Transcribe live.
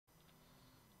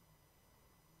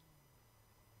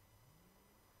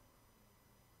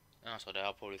That's what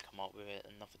I'll probably come up with it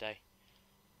another day.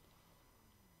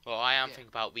 Well, I am thinking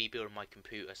about rebuilding my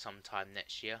computer sometime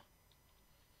next year.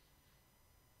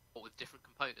 What, with different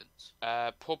components?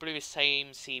 Probably the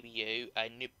same CPU, a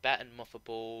new, better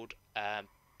motherboard, a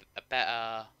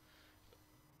better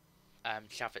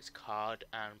graphics card,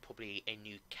 and probably a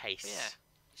new case. Yeah,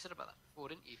 you said about that before,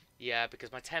 didn't you? Yeah,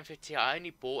 because my 1050, I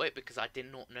only bought it because I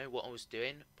did not know what I was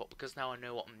doing, but because now I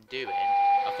know what I'm doing,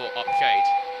 I thought upgrade.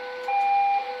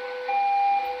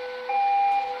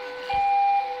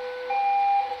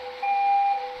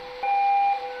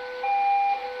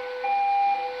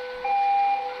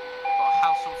 Got a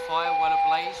house on fire, well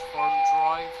ablaze, foreign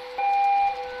drive.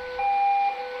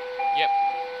 Yep.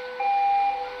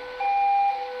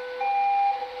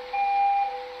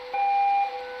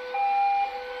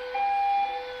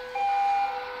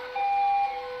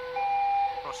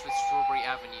 Cross with Strawberry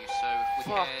Avenue, so if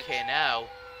we Fucking hell.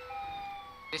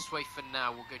 This way for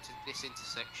now, we'll go to this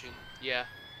intersection. Yeah.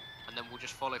 And then we'll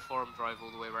just follow Forum Drive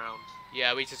all the way around.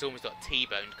 Yeah, we just almost got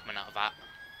T-boned coming out of that.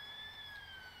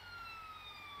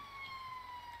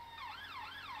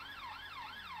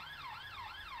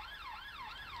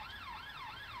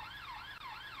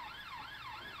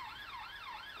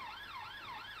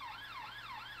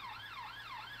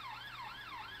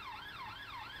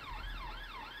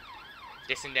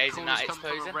 Dissing days and that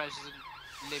exposing. From a resident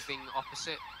living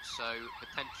opposite, so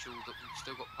potential that we've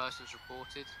still got persons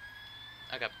reported.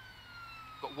 Okay.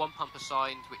 Got one pump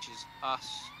assigned, which is us.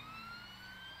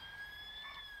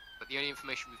 But the only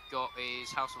information we've got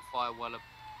is house on fire, well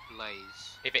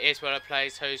ablaze. If it is well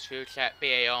ablaze, hose fuel check,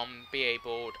 BA on, BA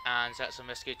board, and search and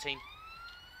rescue team.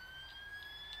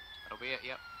 That'll be it,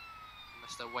 yep.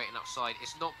 Unless they're waiting outside.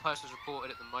 It's not persons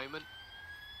reported at the moment,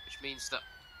 which means that,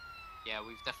 yeah,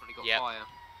 we've definitely got fire.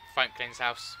 Franklin's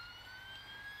house.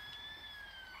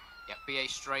 Yeah, BA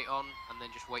straight on, and then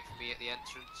just wait for me at the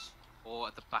entrance, or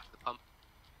at the back of the pump.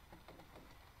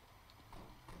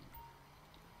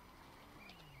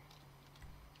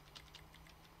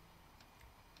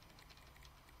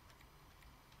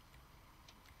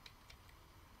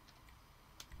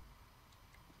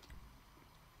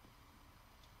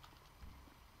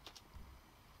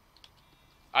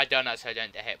 I done that so I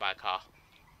don't get hit by a car.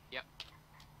 Yep.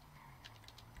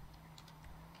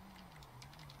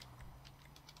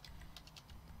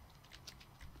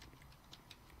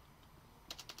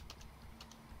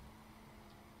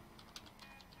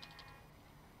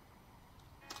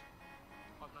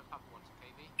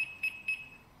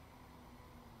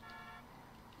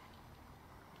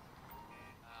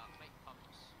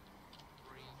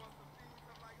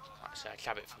 Right, so I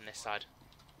grab it from this side.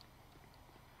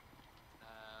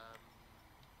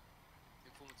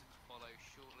 Informative to follow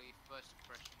shortly. First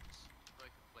impressions,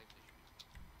 broken flame issues.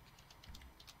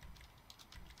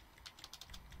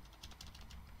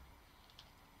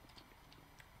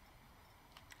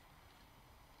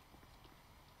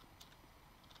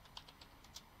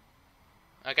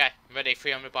 Okay, ready.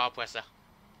 300 bar presser.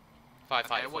 Firefighting.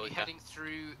 Okay, I want you heading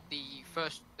through the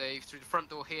through the front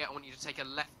door here. I want you to take a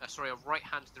a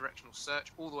right-hand directional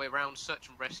search all the way around, search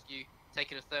and rescue.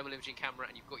 Taking a thermal imaging camera,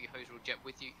 and you've got your hose reel jet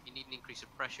with you. If you need an increase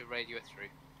of pressure, radio it through.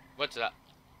 What's that?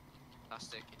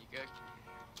 Fantastic. Can you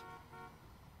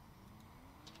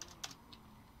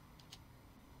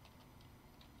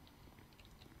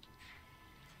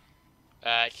go?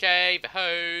 Okay, the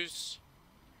hose.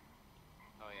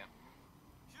 Oh yeah.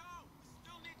 Joe, we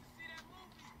still need to see that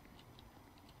movie.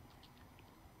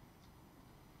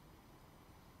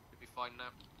 Should be fine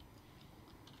now.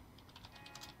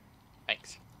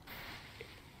 Thanks.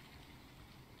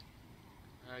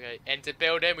 Okay, enter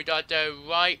building. We gotta do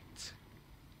right.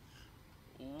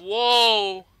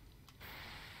 Whoa!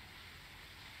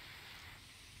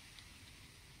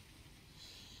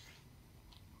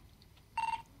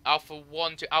 Alpha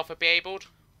 1 to Alpha be abled.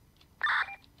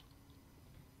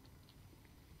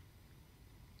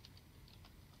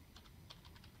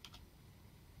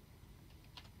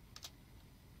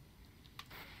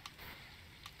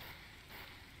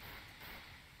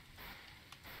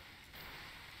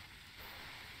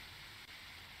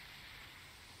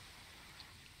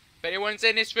 If anyone's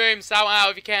in this room, shout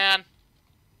out if you can.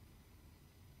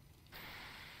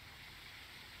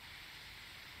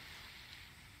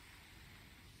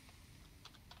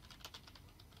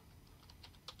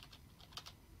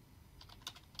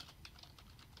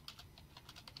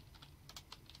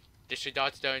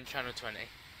 Disregard to in channel 20.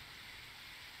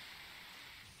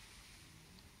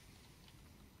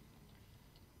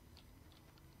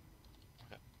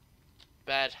 Okay.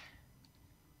 Bed.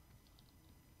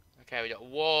 Okay, we got a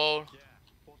wall. Yeah,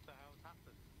 what the hell's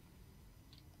happened?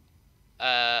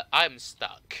 I'm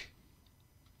stuck.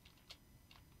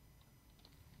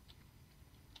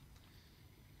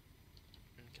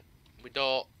 We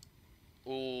don't.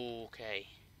 Okay.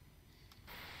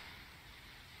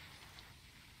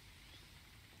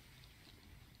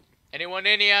 Anyone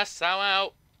in here? Sound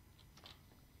out.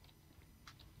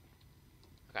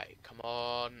 Okay, come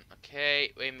on.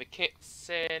 Okay, we're in the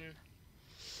kitchen.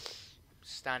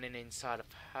 Standing inside of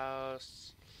the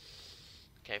house.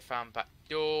 Okay, found back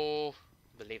door.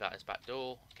 I believe that is back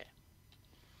door. Okay.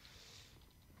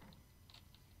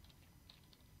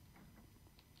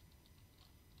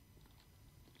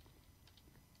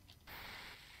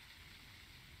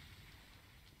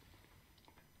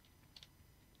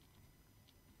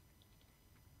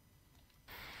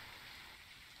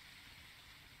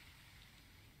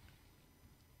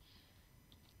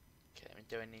 Okay,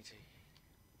 do I need to...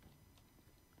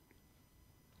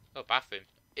 Oh, bathroom.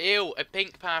 Ew, a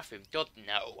pink bathroom. God,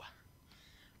 no.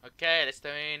 Okay, let's do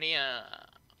it in here.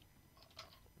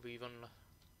 We've on...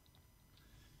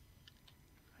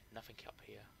 Nothing up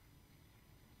here.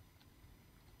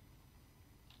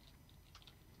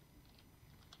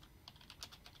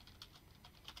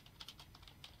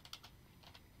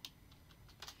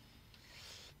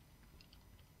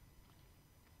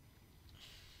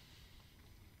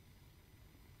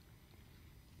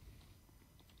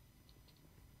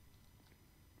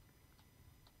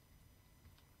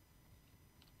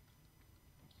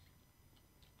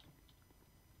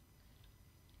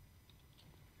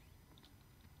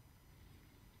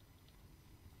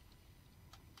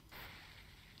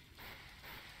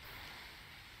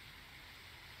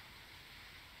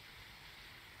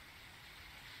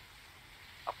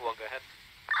 Upper one, go ahead.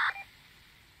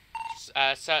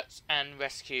 Search and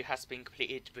rescue has been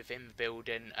completed within the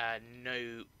building.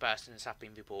 No persons have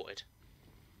been reported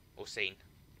or seen.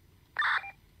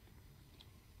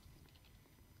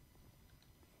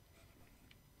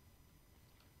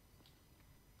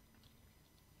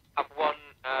 Upper one,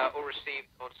 all received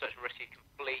on search and rescue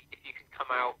complete. If you can come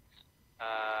out,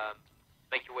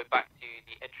 make your way back to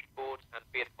the entry board, and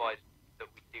be advised that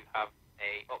we do have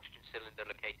a oxygen cylinder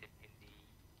located in the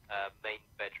main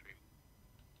bedroom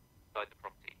inside the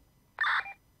property.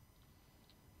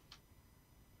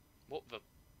 What the?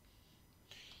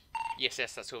 Yes,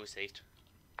 that's all received.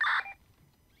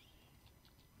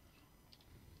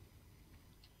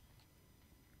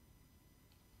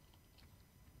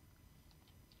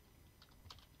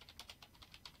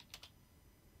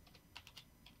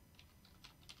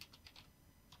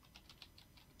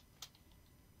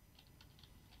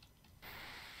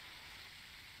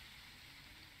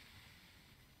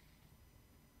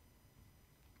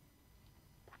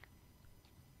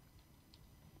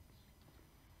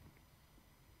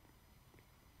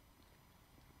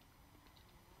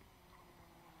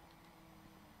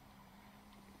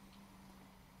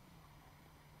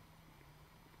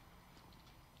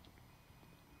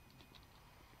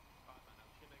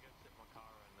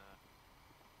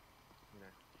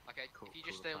 Okay, Cool, if you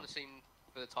cool, just stay on fine. the scene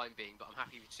for the time being, but I'm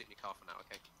happy if you sit in your car for now,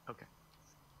 okay? Okay.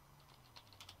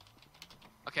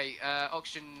 Okay,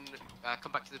 oxygen,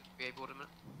 come back to the BA board a minute.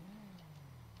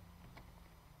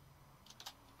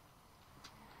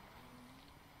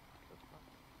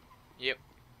 Yep.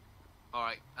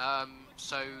 Alright,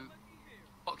 so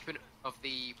occupant of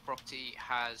the property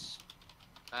has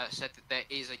said that there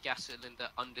is a gas cylinder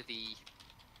under the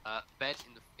bed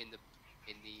in the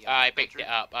I picked bedroom.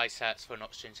 it up. I searched for an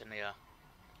oxygen in the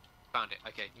Found it,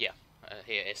 okay. yeah.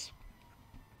 Here it is.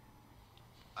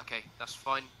 Okay, that's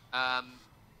fine.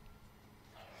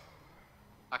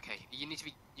 Okay, you need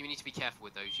to be careful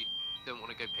with those. You don't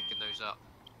want to go picking those up.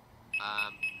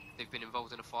 They've been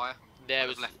involved in a fire. There I'd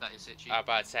was. have left that in situ. I was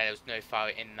about to say there was no fire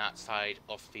in that side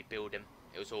of the building.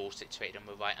 It was all situated on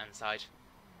the right hand side.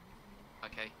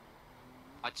 Okay.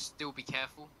 I'd still be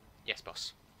careful. Yes,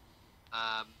 boss.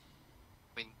 I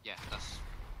mean, yeah, that's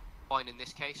fine in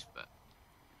this case, but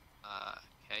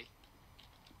okay.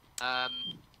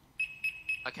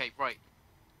 Okay, right.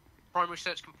 Primary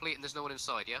search complete, and there's no one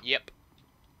inside. Yeah. Yep.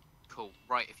 Cool.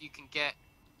 Right. If you can get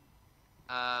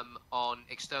on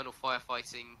external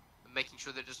firefighting, and making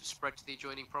sure that it doesn't spread to the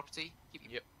adjoining property.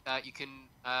 Yep. You can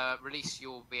release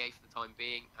your VA for the time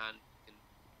being, and you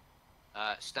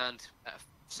can stand at a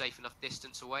safe enough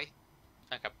distance away.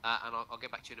 Okay. And I'll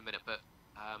get back to you in a minute, but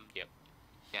Yep.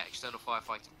 yeah, external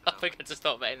firefighting. I forgot to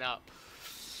stop that up.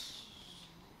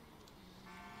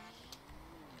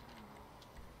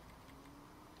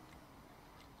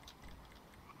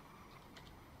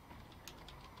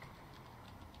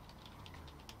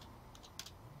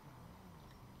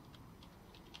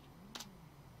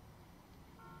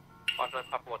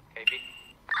 Papa 1 KB.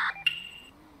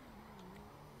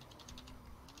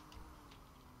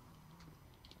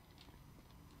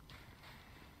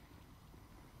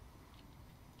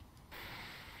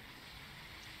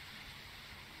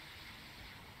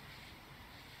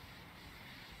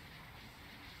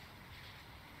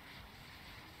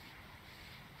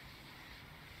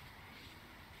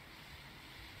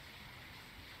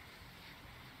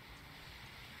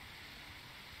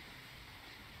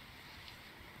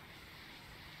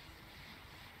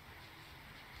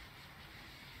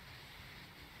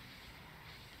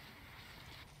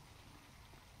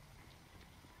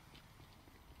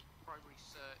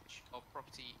 search of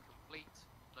property complete.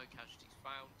 No casualties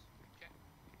found. Okay.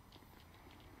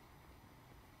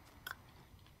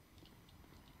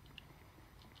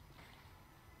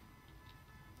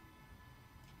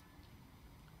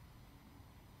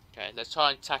 Okay, let's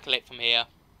try and tackle it from here.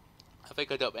 I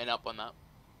think I don't end up on that.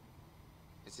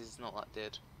 This is not that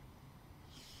dead.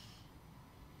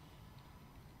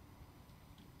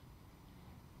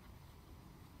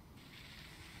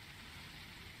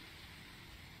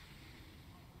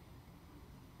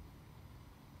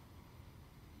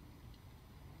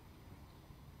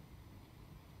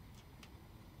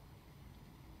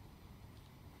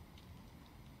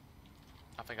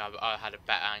 I think I had a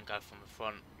better angle from the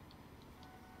front.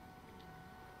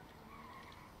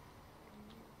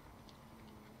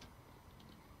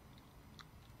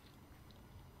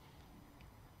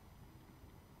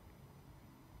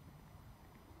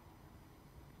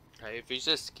 Okay, if you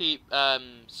just keep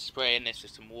spraying this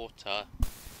with some water,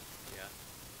 yeah.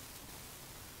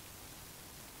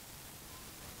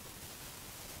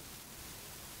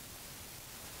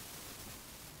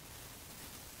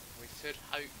 We should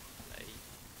hopefully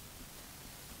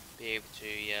be able to,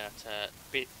 yeah,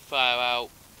 to fire out,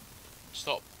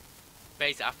 stop.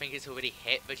 Basically, I think it's already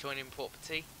hit the joining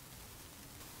property.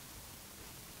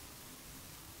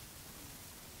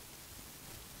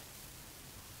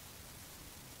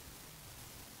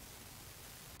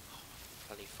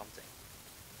 Bloody something.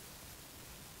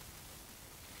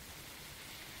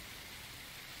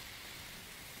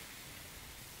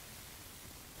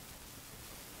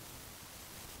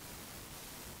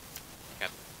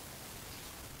 Okay.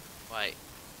 Right.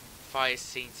 Fire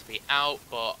seems to be out,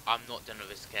 but I'm not done with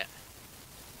this yet.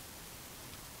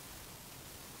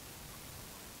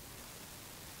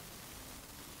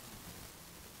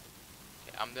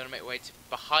 Okay, I'm gonna make my way to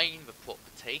behind the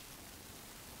property.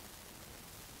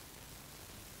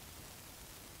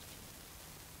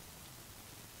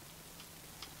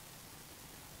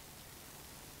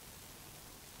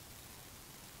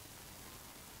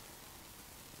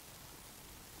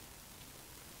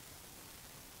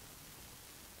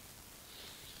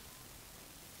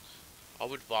 I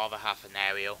would rather have an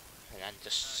aerial and then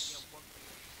just.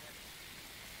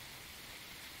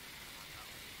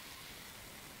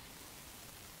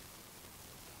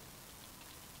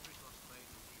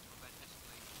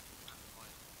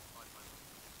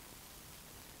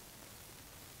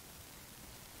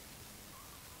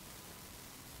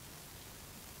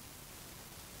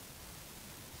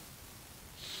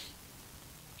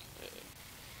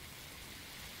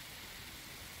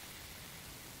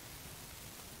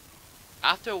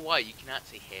 After a while, you can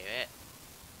actually hear it.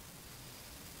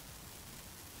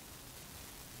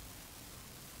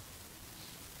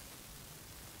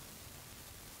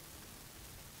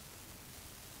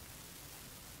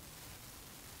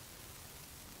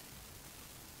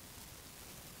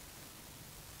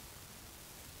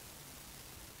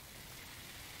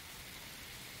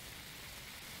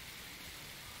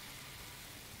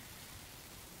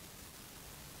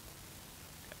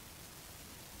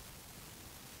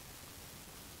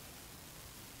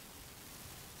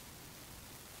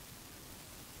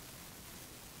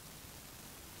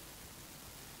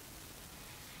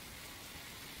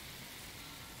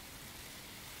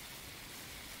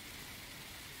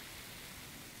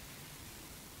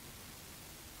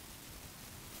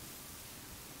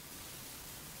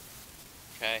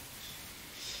 Okay.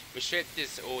 Restrict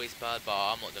is always bad, but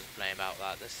I'm not going to complain about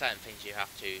that. There's certain things you have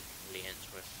to lenient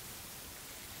with.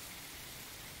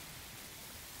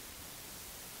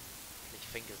 Your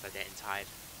fingers are getting tired.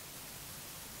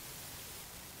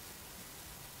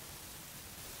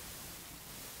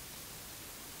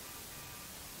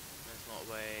 There's not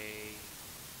a way.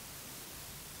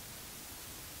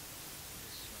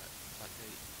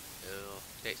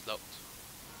 Gate's locked.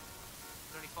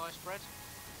 Any fire spread?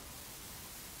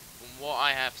 From what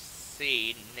I have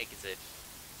seen, negative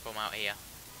from out here.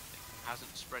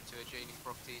 Hasn't spread to adjoining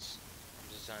properties. I'm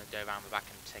just going to go around the back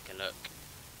and take a look.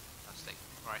 Fantastic.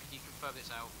 Right, you confirm this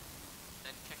out.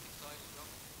 And check inside as well.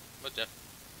 Roger.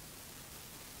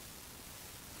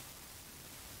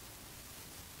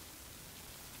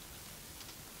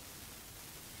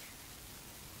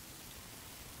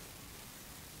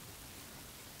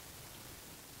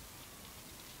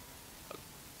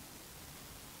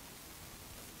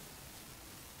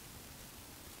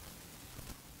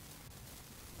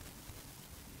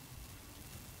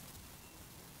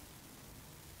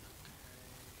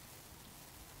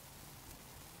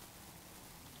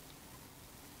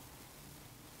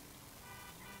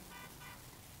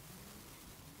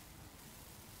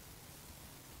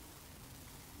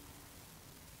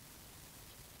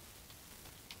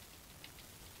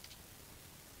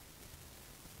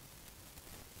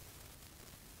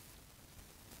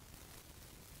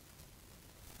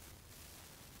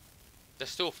 There's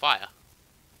still fire.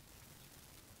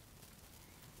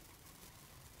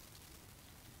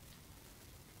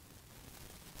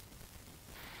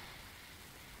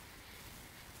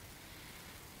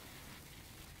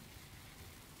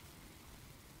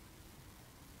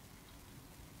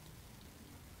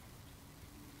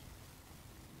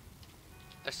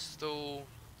 There's still...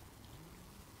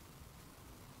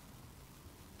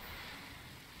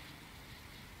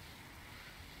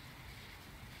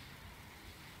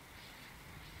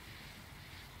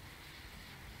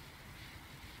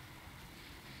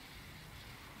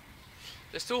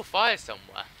 There's still fire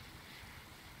somewhere.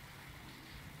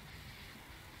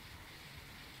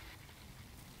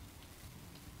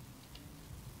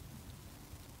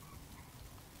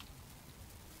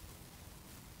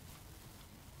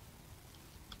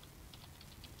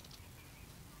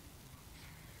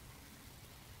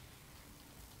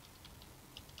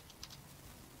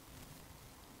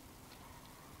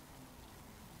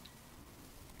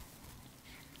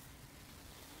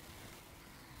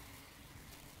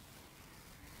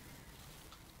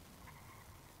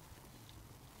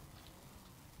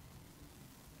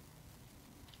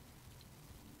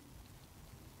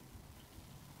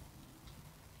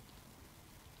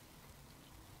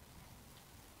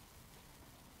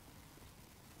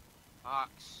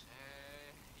 Fuck's sake.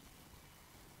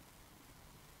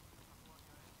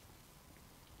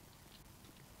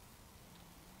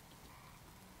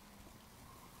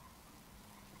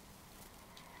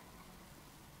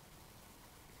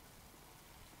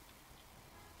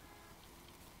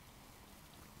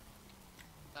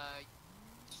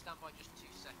 Stand by just 2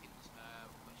 seconds.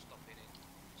 We'll stop in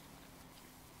just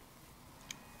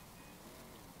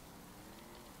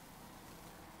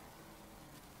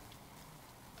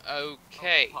a minute.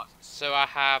 Okay, Oh, so I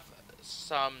have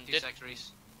some... 2 seconds,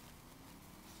 Rhys.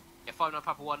 Yeah, 59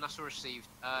 Papa 1, that's all received.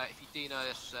 If you do know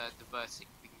this diverting,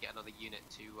 we can get another unit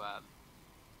to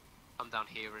come down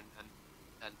here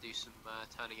and do some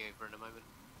turning over in a moment.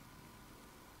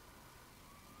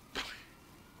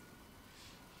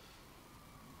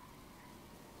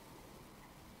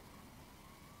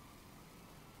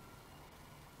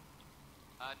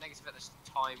 Negative at this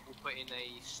time, we'll put in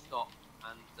a stop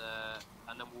and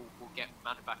then we'll get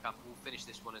mounted back up. We'll finish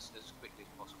this one as quickly as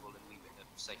possible and leave it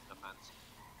safe enough hands.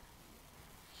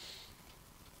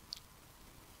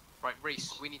 Right,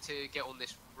 Rhys, we need to get on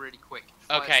this really quick.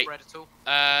 Fire Okay. spread at all?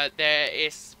 There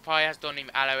is fire has done in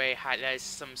alleyway. There's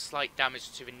some slight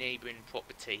damage to the neighbouring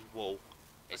property wall,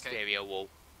 exterior wall.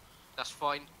 That's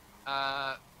fine.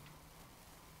 Grab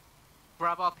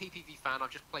our PPV fan. I've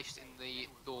just placed it in the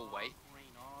doorway.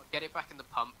 Get it back in the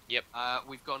pump. Yep.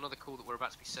 We've got another call that we're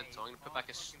about to be sent on. I'm going to put back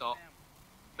a stop.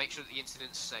 Make sure that the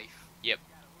incident's safe. Yep.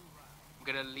 I'm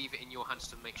going to leave it in your hands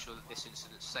to make sure that this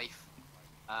incident's safe.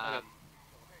 Okay.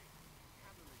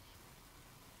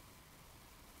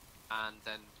 And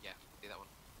then, yeah, do that one.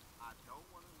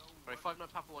 Sorry, 59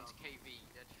 Papa 1 to KV.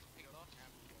 Yeah, just pick it up.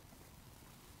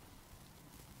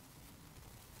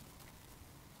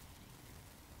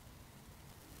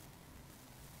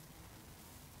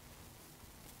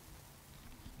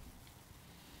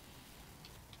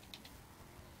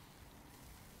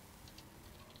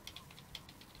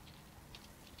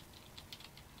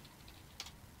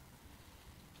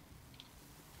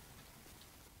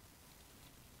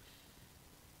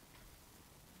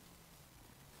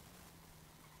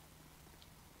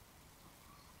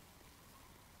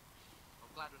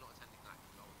 Glad we're not attending that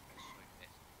because I'll be so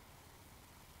pissed.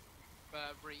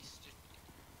 Rhys, just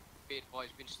be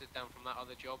advised, we've been stood down from that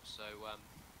other job, so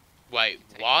Wait, we can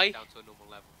take why? it down to a normal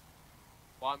level.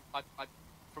 Well,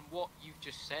 from what you've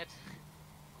just said,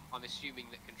 I'm assuming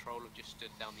that Control have just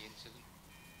stood down the incident.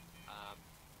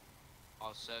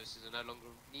 Our services are no longer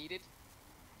needed.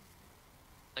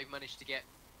 They've managed to get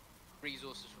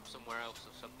resources from somewhere else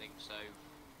or something, so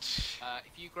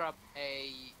if you grab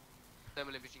a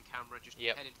thermal imaging camera, just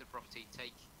head into the property,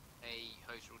 take a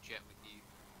hose or jet with you,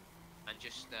 and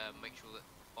just make sure that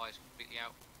the fire's completely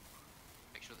out.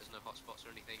 Make sure there's no hot spots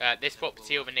or anything. This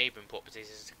property or the neighbouring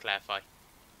properties, is to clarify.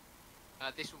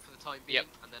 This one for the time being,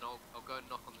 and then I'll go and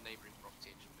knock on the neighbouring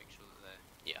property and just make sure that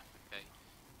they're... Yeah. Okay.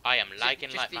 I am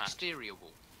lagging like the mad. exterior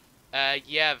wall?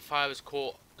 Yeah, the fire was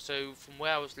caught. So from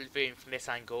where I was viewing from this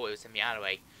angle, it was in the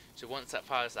alleyway. So once that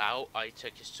fire was out, I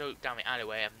took a stroke down the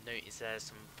alleyway and noticed there's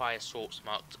some fire source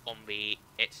marked on the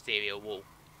exterior wall.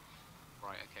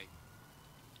 Right, okay.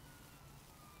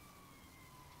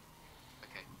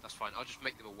 Okay, that's fine. I'll just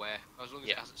make them aware, as long as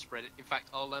it hasn't spread it. In fact,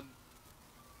 I'll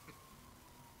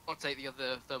take the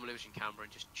other thermal imaging camera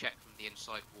and just check from the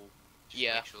inside wall. Just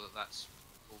to make sure that that's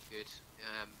all good.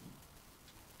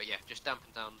 But yeah, just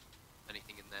dampen down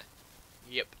anything in there.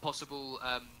 Yep. Possible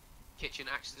kitchen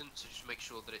accident, so just make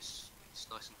sure that it's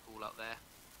nice and cool out there.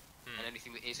 And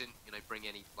anything that isn't, you know, bring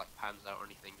any like pans out or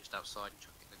anything just outside and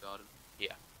chuck it in the garden.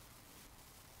 Yeah.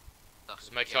 Stuff.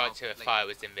 Because majority of the fire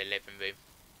was in the living room.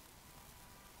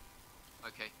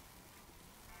 Okay.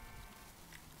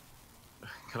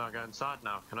 Can I go inside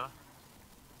now? Can I? Not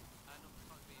for the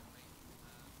time being, mate.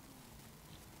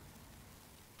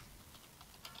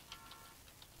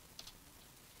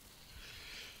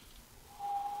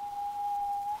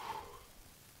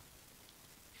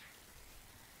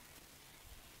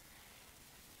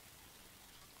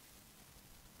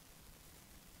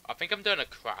 I think I'm doing a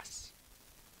crass.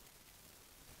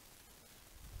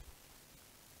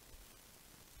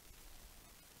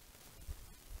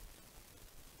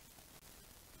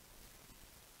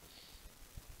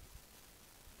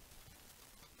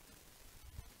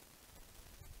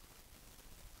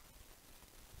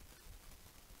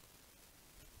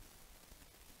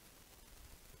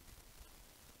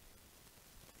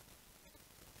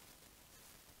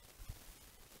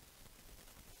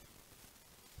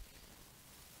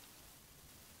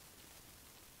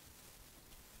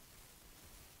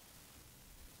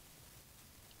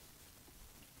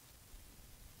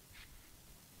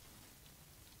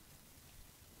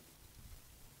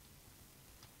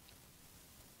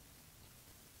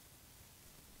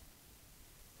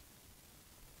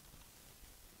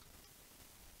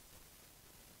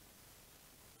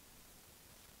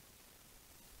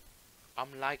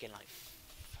 I'm lagging like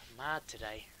mad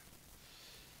today.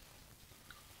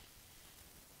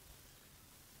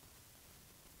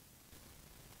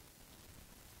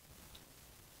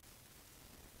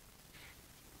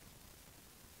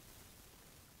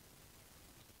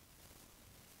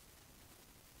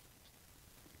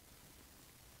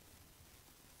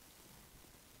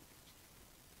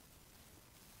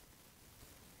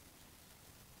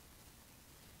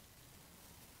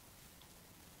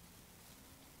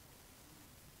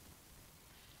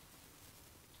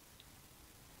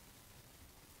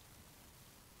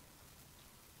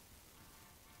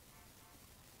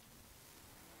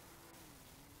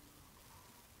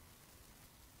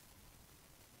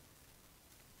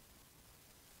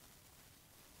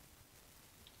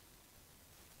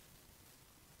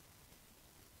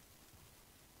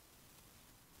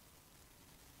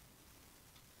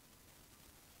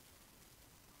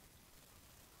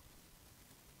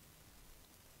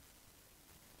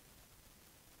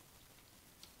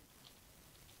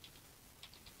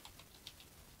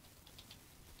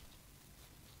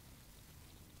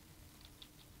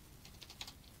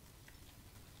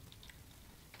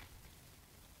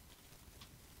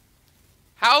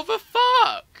 How the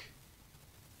fuck?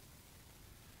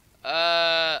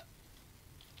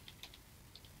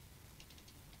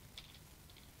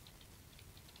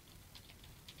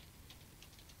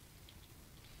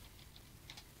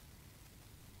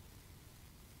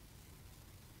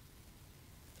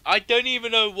 I don't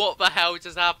even know what the hell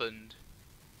just happened.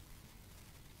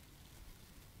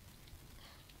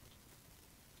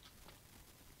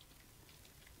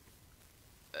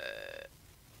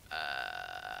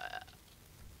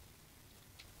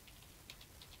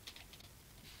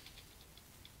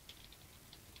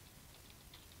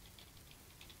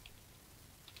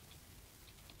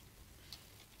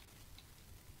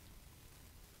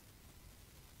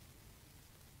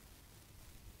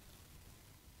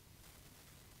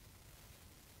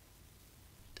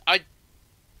 I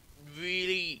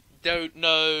really don't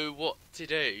know what to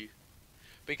do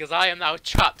because I am now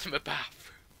trapped in the bathroom.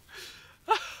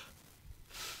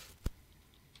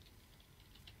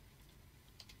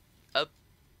 I'm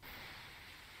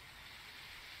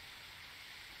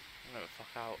gonna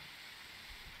fuck out.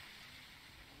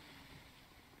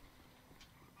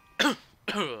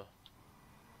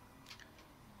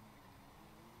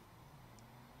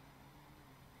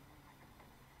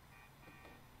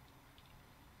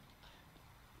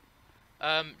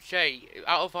 Jay,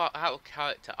 out of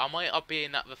character, am I up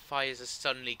being that the fires just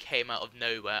suddenly came out of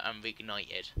nowhere and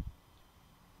reignited?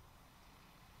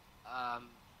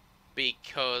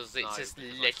 Because it's No, just because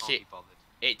I can't literally, be bothered.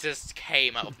 it just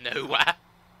came out of nowhere.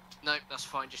 No, that's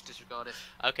fine. Just disregard it.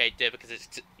 Okay, did because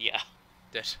it's yeah,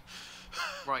 did.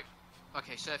 Right.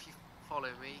 Okay, so if you follow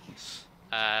me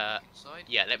inside.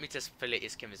 Yeah, let me just fill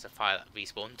it. Skim as a fire that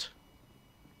respawned.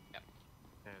 Yeah,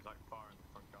 it's like fire in the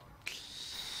front garden.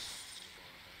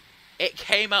 It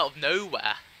came out of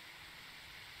nowhere.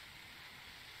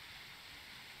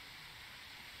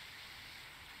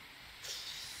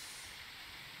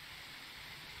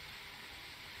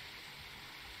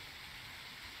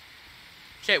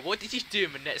 Jay, what did you do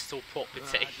in the next door property?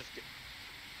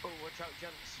 Oh, watch out,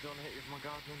 gents. Don't hit you with my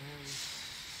gardening hose.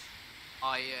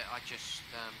 I just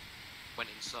went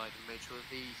inside and made sure that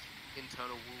the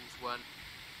internal walls weren't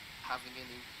having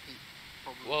any heat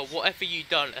problems. Well, whatever you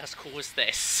done has caused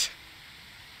this.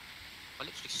 I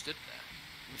literally stood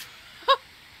there.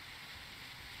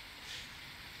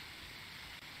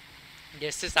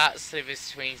 This is actually the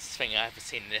strangest thing I've ever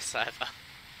seen in this server.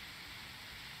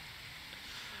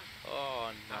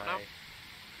 Oh no. No.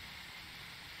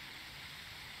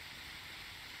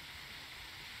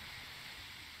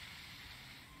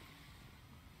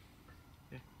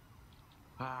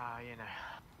 You know.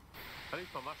 At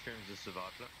least my mushrooms have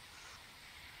survived, look.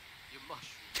 Your mushrooms.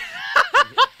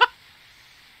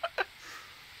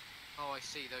 Oh, I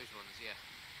see those ones. Yeah.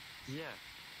 Yeah.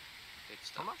 Big My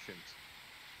stuff. mushrooms.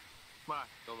 Well,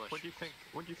 Your what do you think?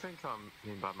 What do you think I'm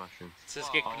mean by mushrooms? Just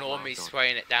Oh, ignore my me God.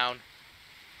 spraying it down.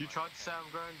 You tried to say I'm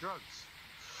growing drugs.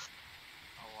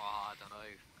 Oh, I don't know.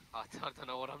 I don't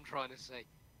know what I'm trying to say.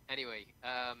 Anyway,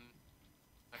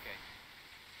 okay.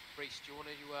 Rhys, do you want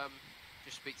to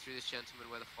just speak through this gentleman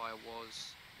where the fire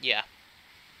was? Yeah.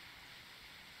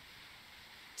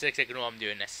 Just ignore I'm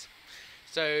doing this.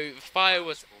 So the fire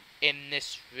was in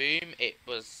this room. It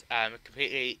was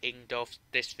completely engulfed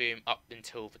this room up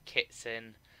until the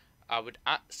kitchen. I would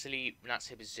actually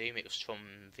presume it was from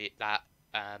that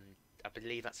I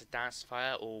believe that's a dance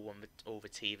fire or the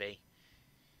TV,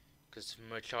 because the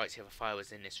majority of the fire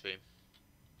was in this room.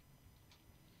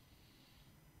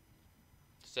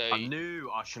 So I knew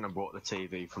I shouldn't have bought the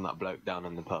TV from that bloke down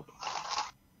in the pub.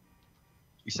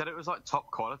 You said it was like top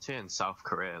quality in South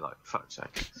Korea, like fuck's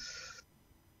sake.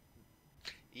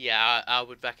 yeah, I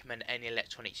would recommend any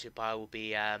electronics you buy will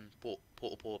be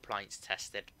portable appliance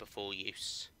tested before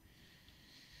use.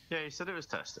 Yeah, you said it was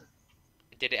tested.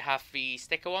 Did it have the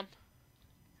sticker on?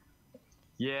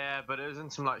 Yeah, but it was in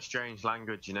some like strange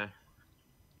language, you know.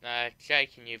 Okay,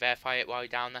 can you verify it while you're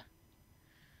down there?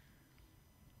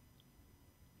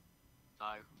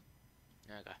 No.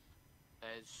 Okay.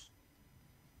 There's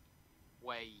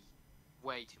way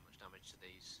too much damage to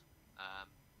these.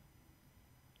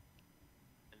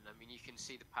 And I mean, you can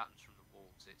see the patterns from the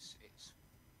walls. It's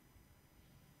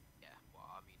yeah. Well,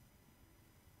 I mean,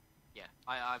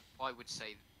 yeah. I would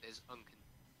say there's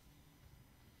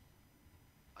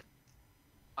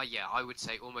yeah, I would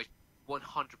say almost 100%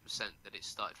 that it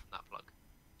started from that plug.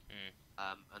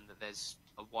 And that there's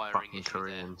a wiring Fucking issue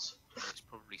Koreans. there. It's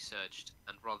probably surged,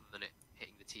 and rather than it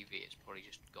hitting the TV, it's probably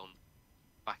just gone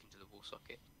back into the wall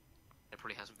socket. It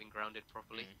probably hasn't been grounded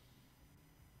properly.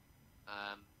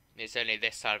 It's only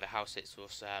this side of the house it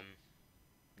was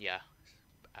yeah,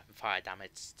 fire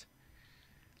damaged.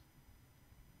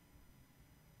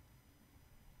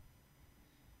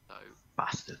 So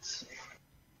Bastards.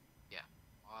 yeah,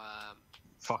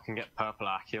 Fucking get purple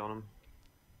Aki on them.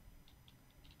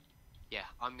 yeah,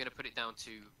 I'm gonna put it down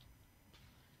to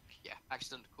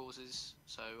accidental causes.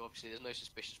 So obviously there's no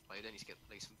suspicious play. You don't need to get the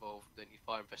police involved. You don't need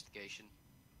fire investigation.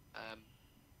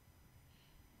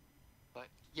 But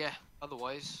yeah,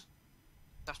 otherwise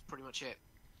that's pretty much it.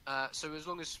 So as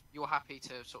long as you're happy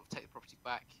to sort of take the property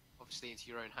back, obviously into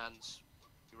your own hands,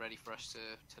 you're ready for us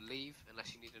to leave,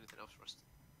 unless you need anything else for us.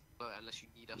 Unless you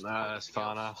need us to do Nah, that's anything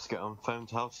fine. I else. have to get on phone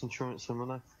to house insurance and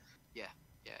money. Yeah,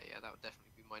 that would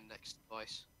definitely be my next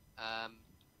advice.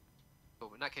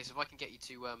 Cool. In that case, if I can get you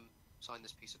to sign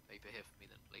this piece of paper here for me,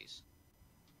 then please.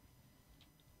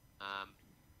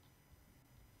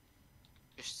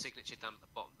 Just signature down at the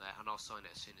bottom there, and I'll sign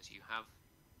it as soon as you have.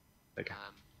 Okay.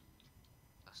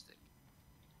 Fantastic.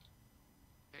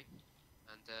 Okay.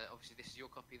 And obviously, this is your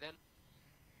copy then.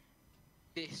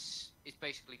 This is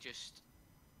basically just,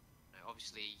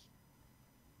 obviously,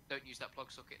 don't use that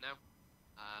plug socket now.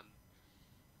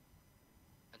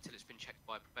 Until it's been checked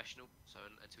by a professional, so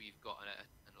until you've got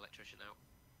an electrician out,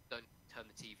 don't turn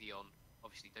the TV on.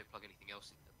 Obviously, don't plug anything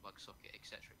else into the plug socket,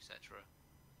 etc., etc.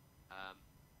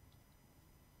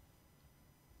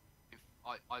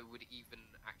 I would even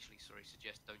actually,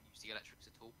 suggest don't use the electrics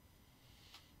at all.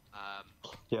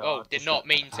 Yeah, Oh, I did just not got-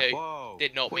 mean to. Whoa.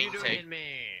 Did not What mean are you to. doing,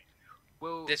 me?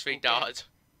 We'll get- Disregard.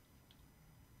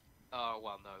 Oh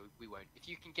well, no, we won't. If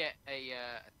you can get an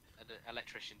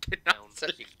electrician Did down not to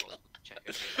select Singapore to check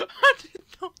over the I electrics,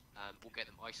 did not. we'll get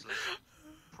them isolated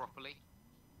properly.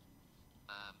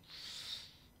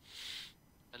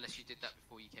 Unless you did that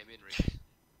before you came in, Rhys.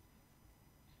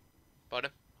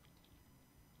 Pardon?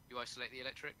 You isolate the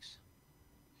electrics?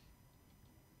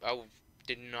 Oh,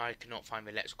 didn't I cannot find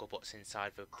the electrical box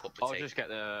inside the property. I'll just get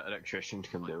the electrician to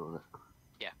come deal with it.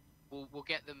 We'll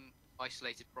get them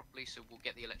isolated properly, so we'll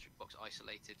get the electric box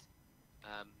isolated.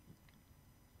 And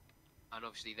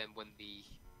obviously then when the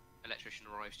electrician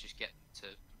arrives, just get them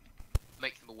to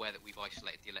make them aware that we've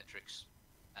isolated the electrics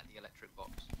at the electric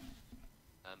box.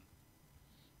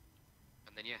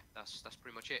 And then yeah, that's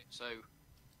pretty much it. So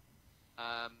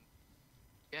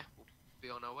yeah, we'll be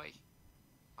on our way.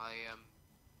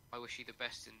 I wish you the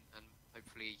best, and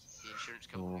hopefully the insurance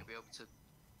company will be able to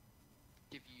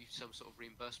give you some sort of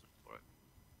reimbursement for it.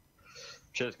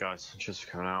 Cheers, guys. Cheers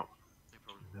for coming out. No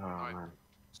problem. Oh, Alright, man.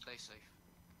 stay safe.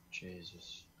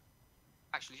 Jesus.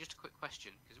 Actually, just a quick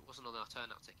question, because it wasn't on our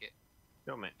turnout ticket.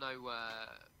 Go, mate. No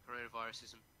coronavirus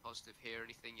isn't positive here or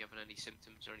anything? You haven't any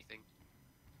symptoms or anything?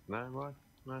 No, why?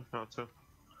 No, not at all.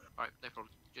 Alright, no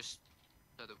problem. Just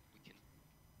so that we can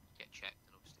get checked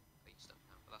and obviously clean stuff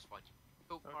now, but that's fine.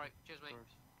 Cool, Okay. alright, cheers mate.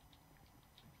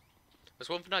 There's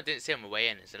one thing I didn't see on my way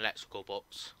in, is an electrical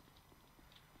box.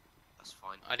 That's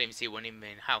fine. I didn't even see one in the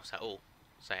main house at all,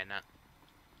 saying that.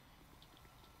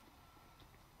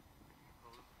 No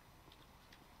problem.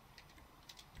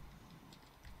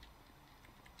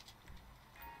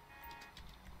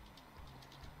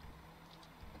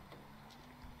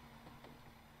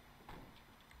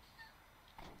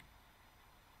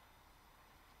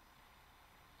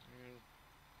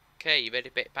 Okay, you ready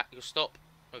to pick back your stop?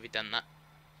 Or have you done that?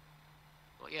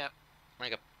 Not yet. There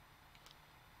you go.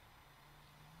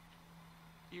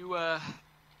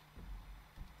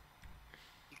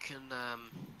 You can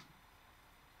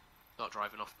start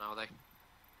driving off now though.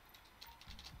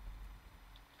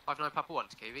 59 Papa 1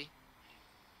 to KV.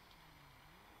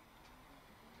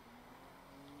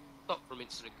 Stop from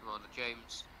Incident Commander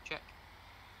James. Check.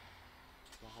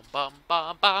 Bum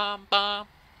bum bum bum. Bum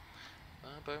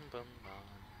bum bum bum.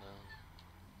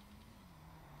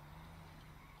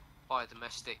 Fire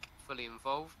domestic fully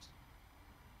involved.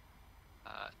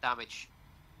 Damage,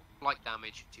 light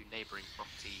damage to neighbouring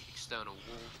property external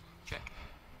wall. Check.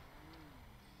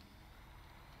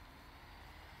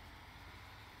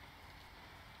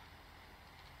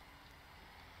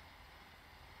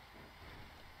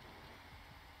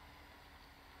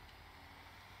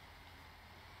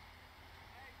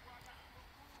 Hey, bro, I got some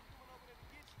food coming over there to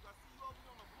get you. I see you over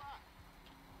there on the block.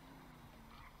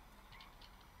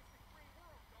 It's the green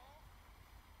world, dog.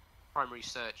 Primary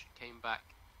search came back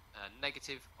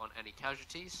negative on any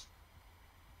casualties,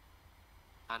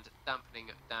 and dampening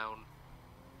down,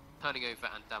 turning over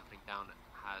and dampening down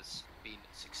has been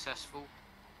successful.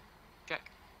 Check.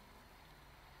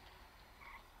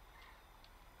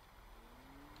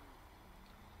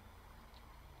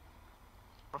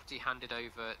 Property handed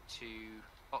over to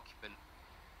occupant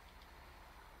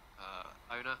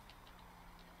owner.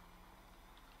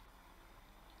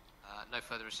 No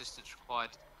further assistance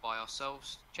required by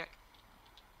ourselves. Check.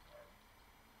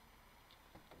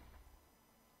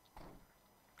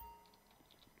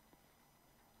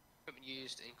 Equipment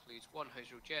used includes one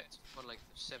hose reel jet, one length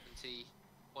of 70,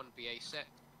 one BA set,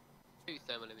 2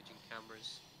 thermal imaging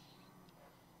cameras,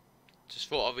 Just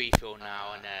thought I'd refill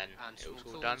now and then and it was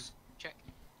small all done. tools. Check.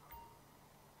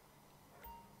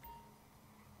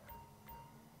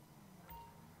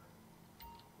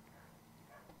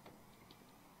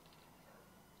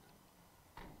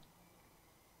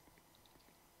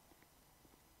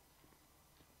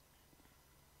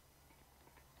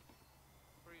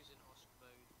 Cruise in OSC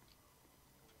mode for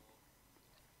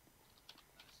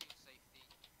scene safety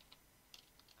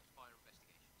and fire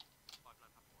investigation. 59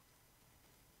 Papa 1.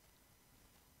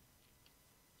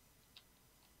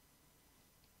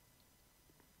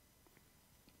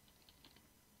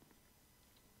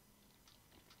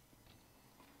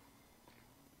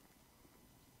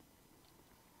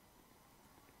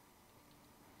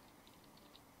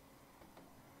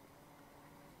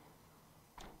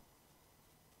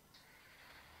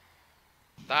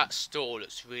 That store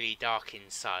looks really dark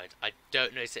inside. I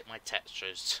don't know if it's my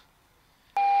textures.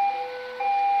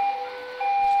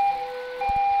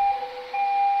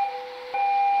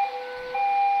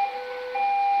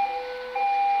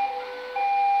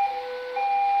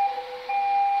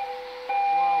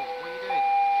 Whoa, what are you doing?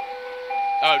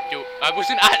 Oh, I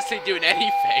wasn't actually doing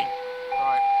anything.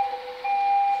 Right.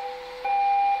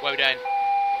 Well done.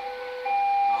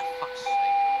 Oh, fuck's sake.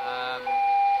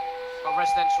 Got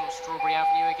residential on Strawberry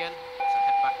Avenue again, so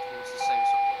head back towards the same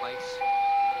sort of place.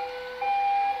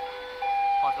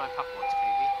 59 Papa 1 to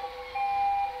KV.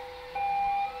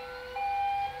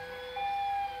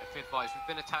 Be advised, we've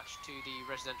been attached to the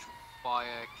residential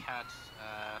fire CAD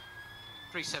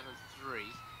 373.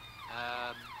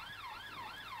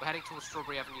 We're heading towards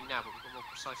Strawberry Avenue now, but we've got a more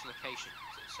precise location.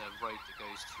 It's a road that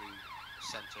goes through the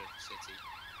centre of the city.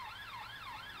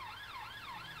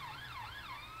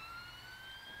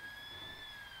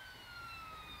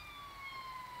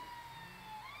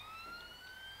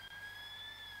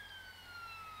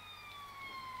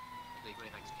 Legal Many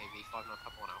thanks, KV. 59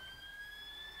 Papa 1 out.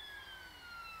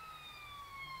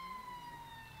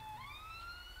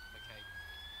 Okay.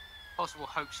 Possible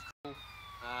hoax call.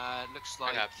 Looks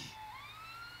like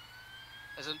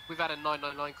we've had a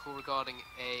 999 call regarding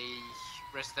a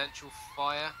residential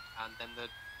fire, and then the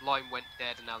line went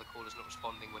dead, and now the caller's not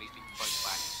responding when he's been phoned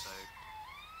back. So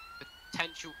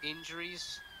potential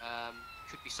injuries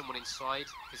could be someone inside,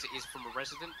 because it is from a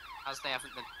resident. As they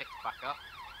haven't been picked back up,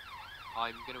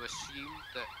 I'm going to assume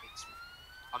that it's.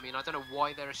 I mean, I don't know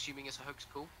why they're assuming it's a hoax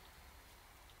call.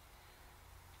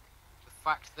 The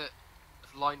fact that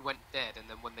the line went dead, and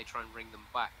then when they try and ring them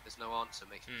back, there's no answer,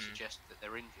 makes me suggest that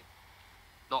they're injured.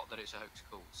 Not that it's a hoax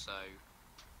call, so.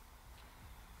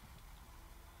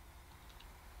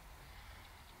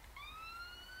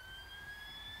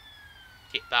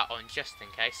 Keep that on just in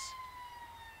case.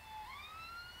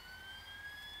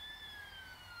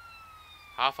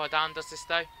 How far down does this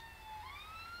go?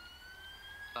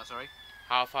 Oh, sorry?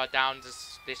 How far down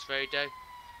does this road go?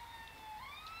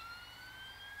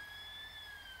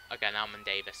 Okay, now I'm in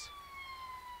Davis.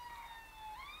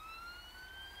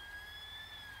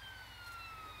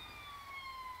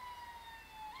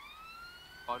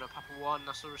 Oh no, Papa 1,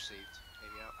 that's all received.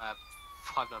 Maybe out.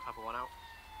 59 Papa 1 out.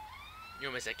 You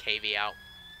almost said KV out.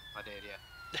 I did,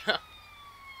 yeah.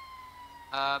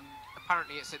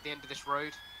 Apparently it's at the end of this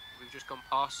road. We've just gone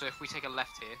past, so if we take a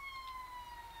left here.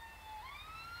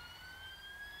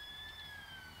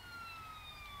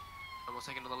 And we'll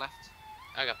take another left.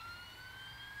 Okay.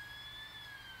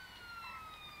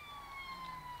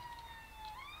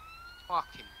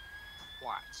 Fucking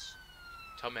twats.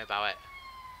 Tell me about it.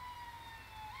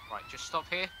 Right, just stop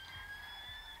here.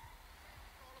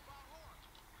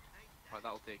 Right,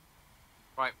 that'll do.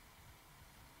 Right.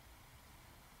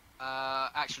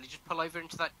 Actually, just pull over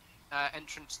into that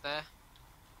entrance there.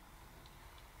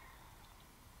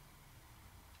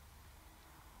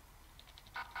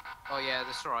 Oh yeah,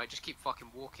 that's alright. Just keep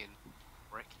fucking walking,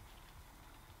 Rick.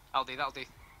 That'll do, that'll do.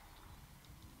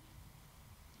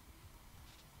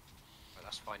 Right,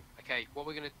 that's fine. Okay, what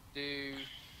we're gonna do...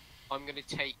 I'm gonna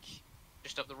take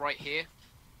just up the right here,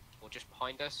 or just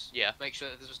behind us. Yeah. Make sure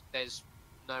that there's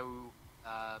no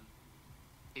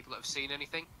people that have seen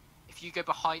anything. If you go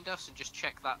behind us and just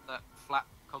check that flat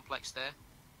complex there,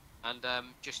 and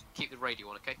just keep the radio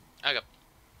on, okay? Okay.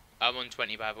 I'm on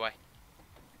 20, by the way.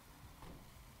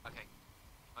 Okay.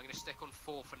 I'm going to stick on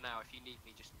 4 for now. If you need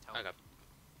me, just tell me. Okay.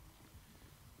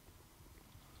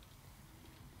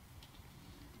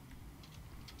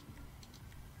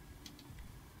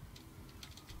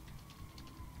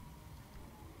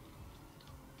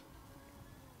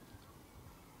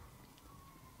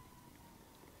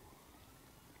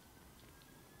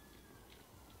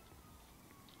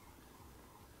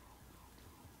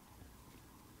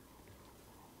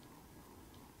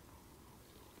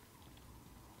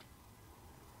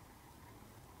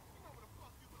 You know where the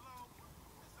fuck you belong?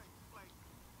 This ain't the place.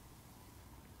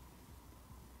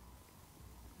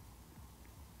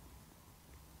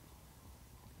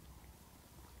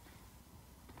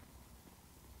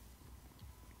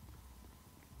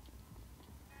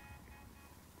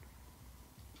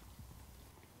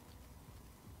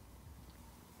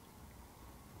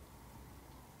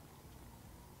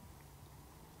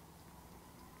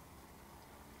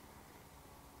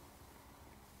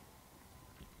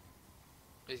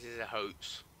 This is a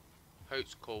hoax.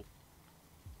 Hoax call.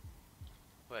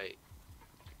 Wait.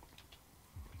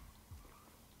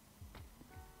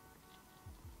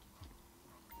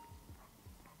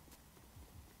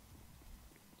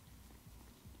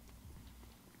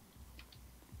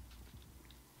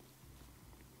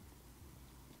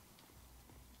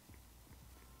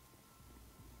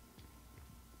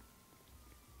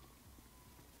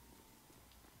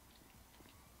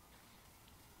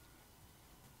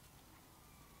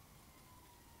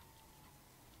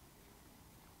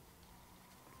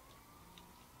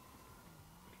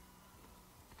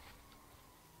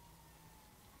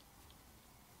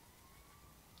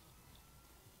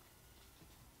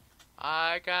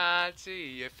 I can't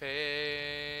see a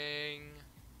thing.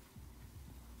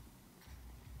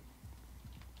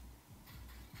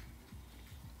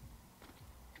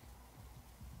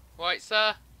 Right,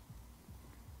 sir?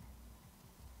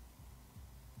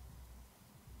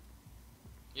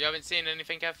 You haven't seen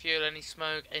anything, have you? Any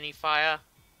smoke, any fire?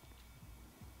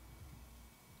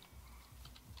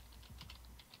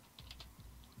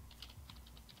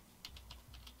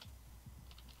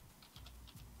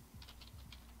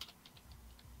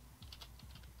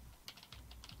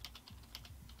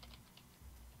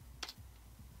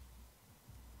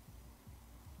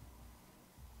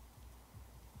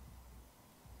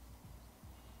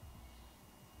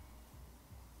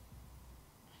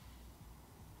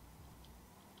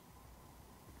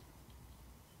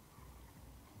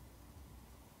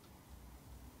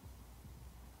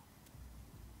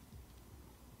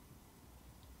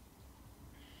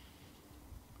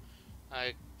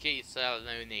 Get yourself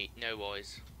no need, no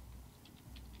worries.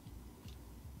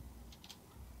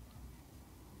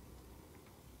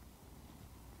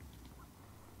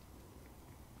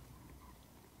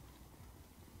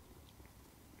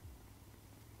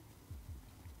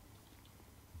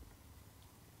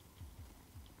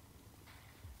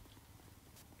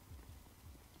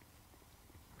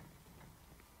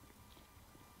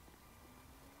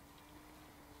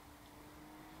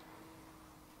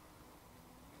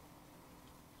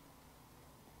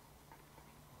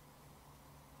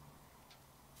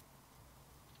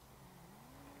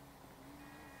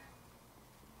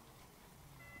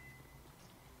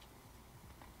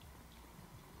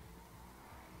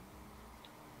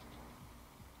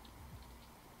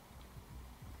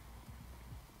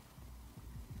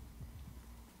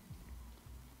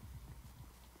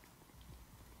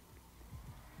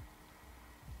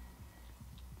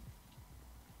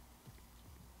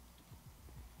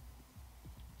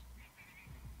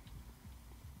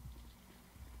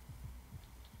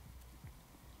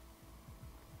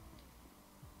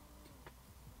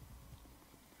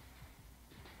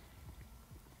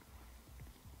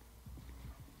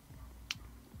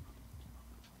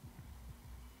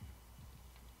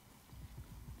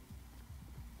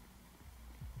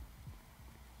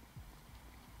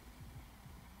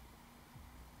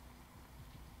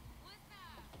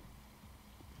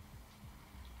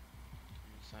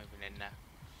 There's nothing in there.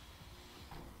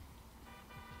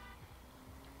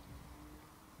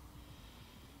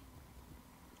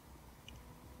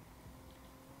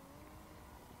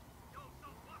 Yo,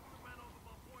 Southwestern ran over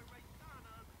my boy Rhys the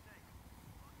other day.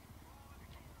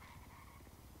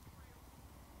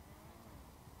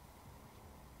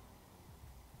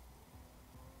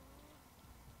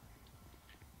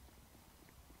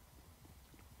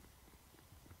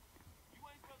 You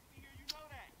ain't supposed to be here, you know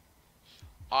that.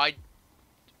 I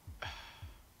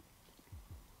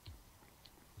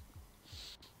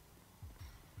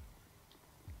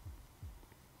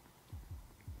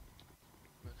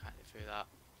can't get through that.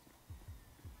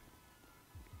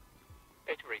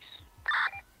 It's Rhys.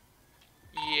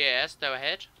 Yes, go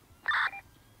ahead.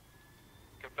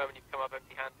 Confirming you've come up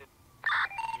empty-handed.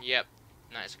 Yep,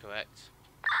 that is correct.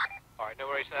 Alright, no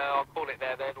worries. I'll call it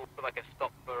there then. We'll put like a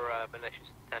stop for malicious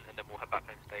intent and then we'll head back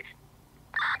home station.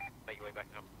 Make your way back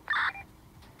up.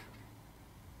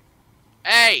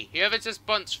 Hey, whoever just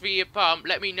bunts for your pump,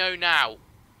 let me know now.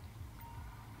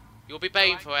 You'll be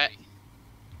paying for it.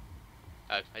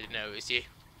 Oh, I didn't know it was you.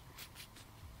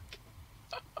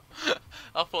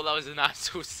 I thought that was an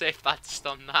actual safe that's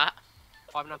on that.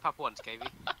 59 Papa 1 to KV.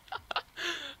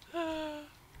 Yeah,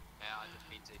 I didn't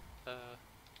mean to.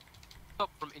 Stop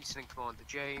from Incident Commander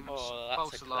James. Oh, that's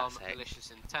False a alarm, classic.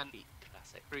 malicious intent.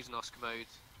 Classic. Cruising Oscar mode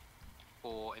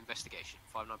for investigation.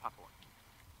 59 Papa 1.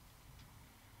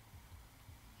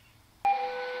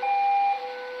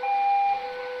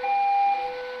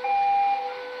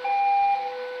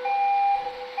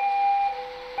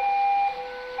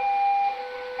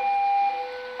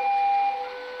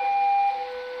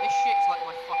 This shit is like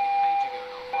my fucking pager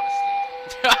going off, honestly.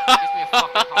 It gives me a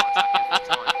fucking heart attack every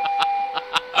time.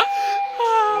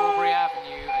 Strawberry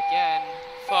Avenue again.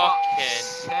 Fucking.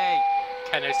 Fuck's sake.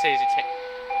 Can I say it?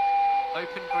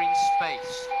 Open green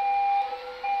space.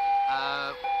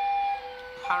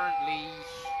 Apparently.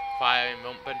 Fire in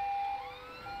Rumpin.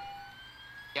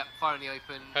 Yep, fire in the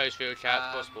open. Post real chat,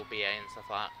 possible BA and stuff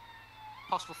like that.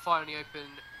 Possible fire in the open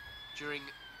during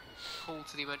call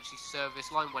to the emergency service.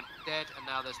 Line went dead and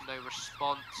now there's no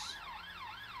response.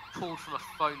 Called from a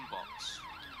phone box.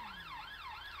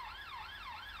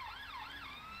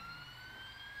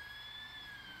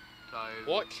 So.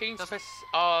 What change doesn't-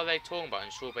 are they talking about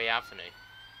in Strawberry Avenue?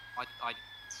 I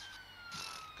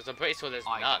Because I'm pretty sure there's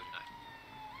I none. don't know.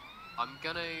 I'm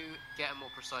gonna get a more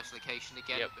precise location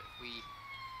again, Yep. but if we...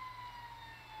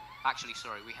 Actually,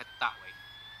 sorry, we head that way.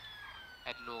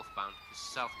 Head northbound, because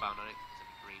southbound I don't think there's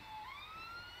any green.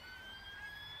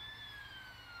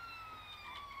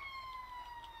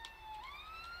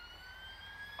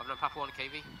 I've no Papa 1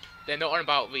 KV. They're not on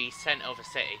about the centre of the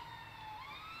city.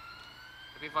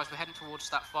 Be advised, we're heading towards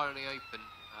that fire in the open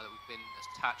that we've been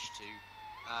attached to.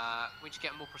 We need to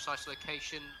get a more precise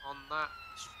location on that.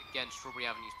 Again, Strawberry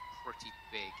Avenue's pretty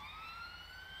big.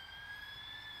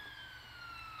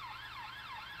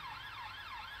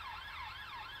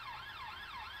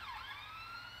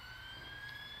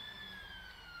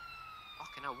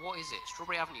 Fucking hell, what is it?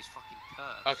 Strawberry Avenue's fucking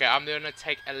curved. Okay, I'm gonna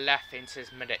take a left into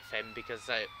this medic thing because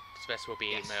this will be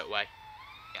Yes. in motorway.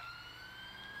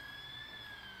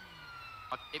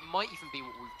 It might even be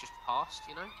what we've just passed,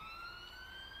 you know?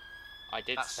 I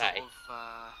did That say. sort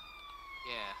of,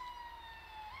 yeah.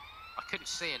 I couldn't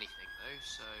see anything though,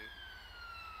 so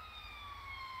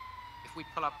if we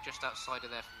pull up just outside of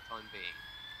there for the time being.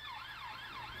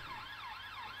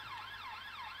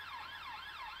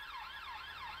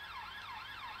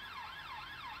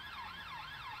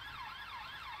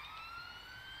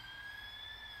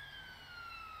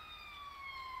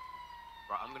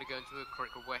 Right, I'm gonna go into a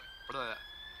quick go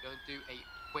and do a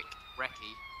quick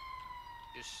recce.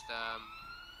 Just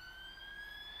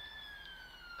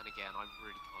and again, I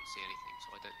really can't see anything, so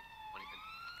I don't do anything.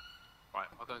 Right,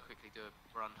 I'll go and quickly do a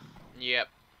run. Yep.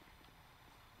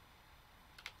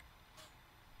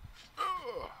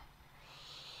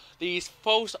 These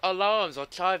false alarms are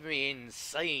driving me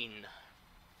insane.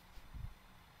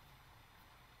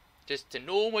 Just a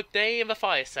normal day in the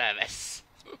fire service.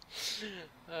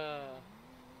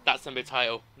 That's the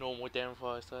title. Normal day in the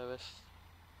fire service.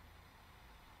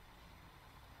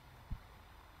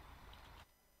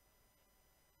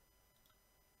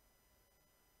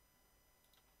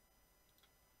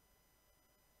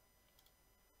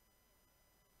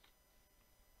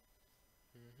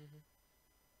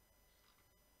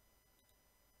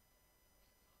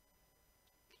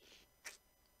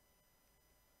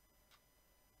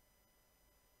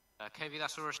 KV,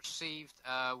 that's all received.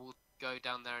 We'll go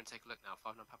down there and take a look now.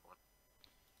 5-9 Papa 1.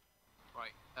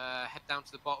 Right, head down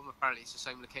to the bottom. Apparently it's the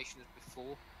same location as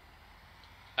before.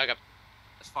 Okay.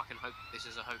 Let's fucking hope this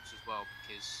is a hoax as well,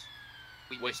 because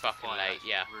We're missed the fucking fire. late, That's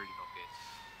yeah. really not good.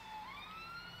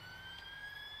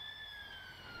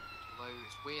 Although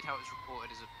it's weird how it's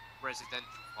reported as a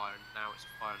residential fire and now it's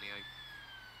a fire in the open.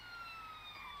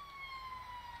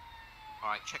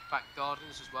 Alright, check back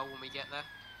gardens as well when we get there.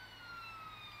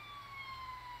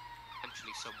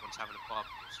 Potentially someone's having a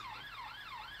barbecue or something.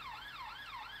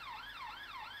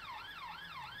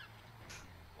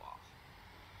 Wow.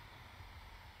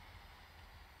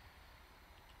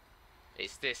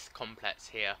 It's this complex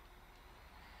here.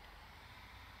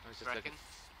 I'm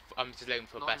just looking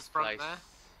for Not best in front place. there?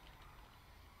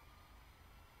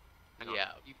 Hang on.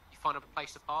 Yeah. You find a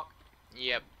place to park?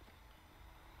 Yep.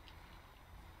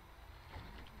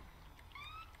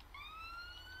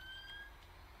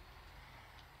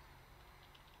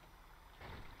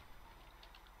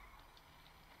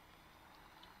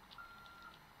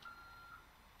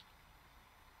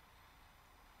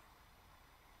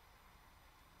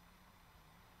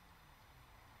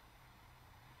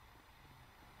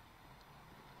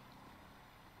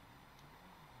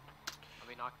 I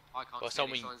mean, I can't Well, see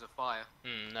any someone- signs of fire.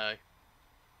 No.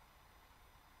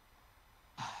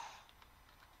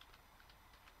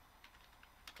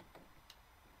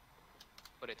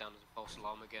 Put it down as a false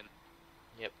alarm again.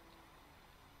 Yep.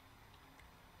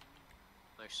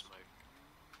 No smoke.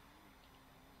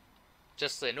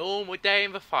 Just a normal day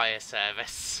in the fire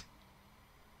service.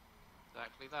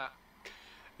 Exactly that.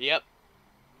 Yep.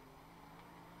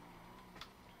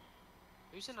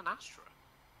 Who's in an Astra?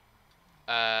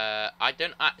 I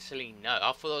don't actually know.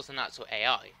 I thought it was an actual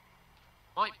AI.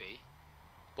 Might be.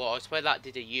 But I swear that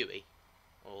did a Yui.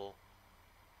 Or...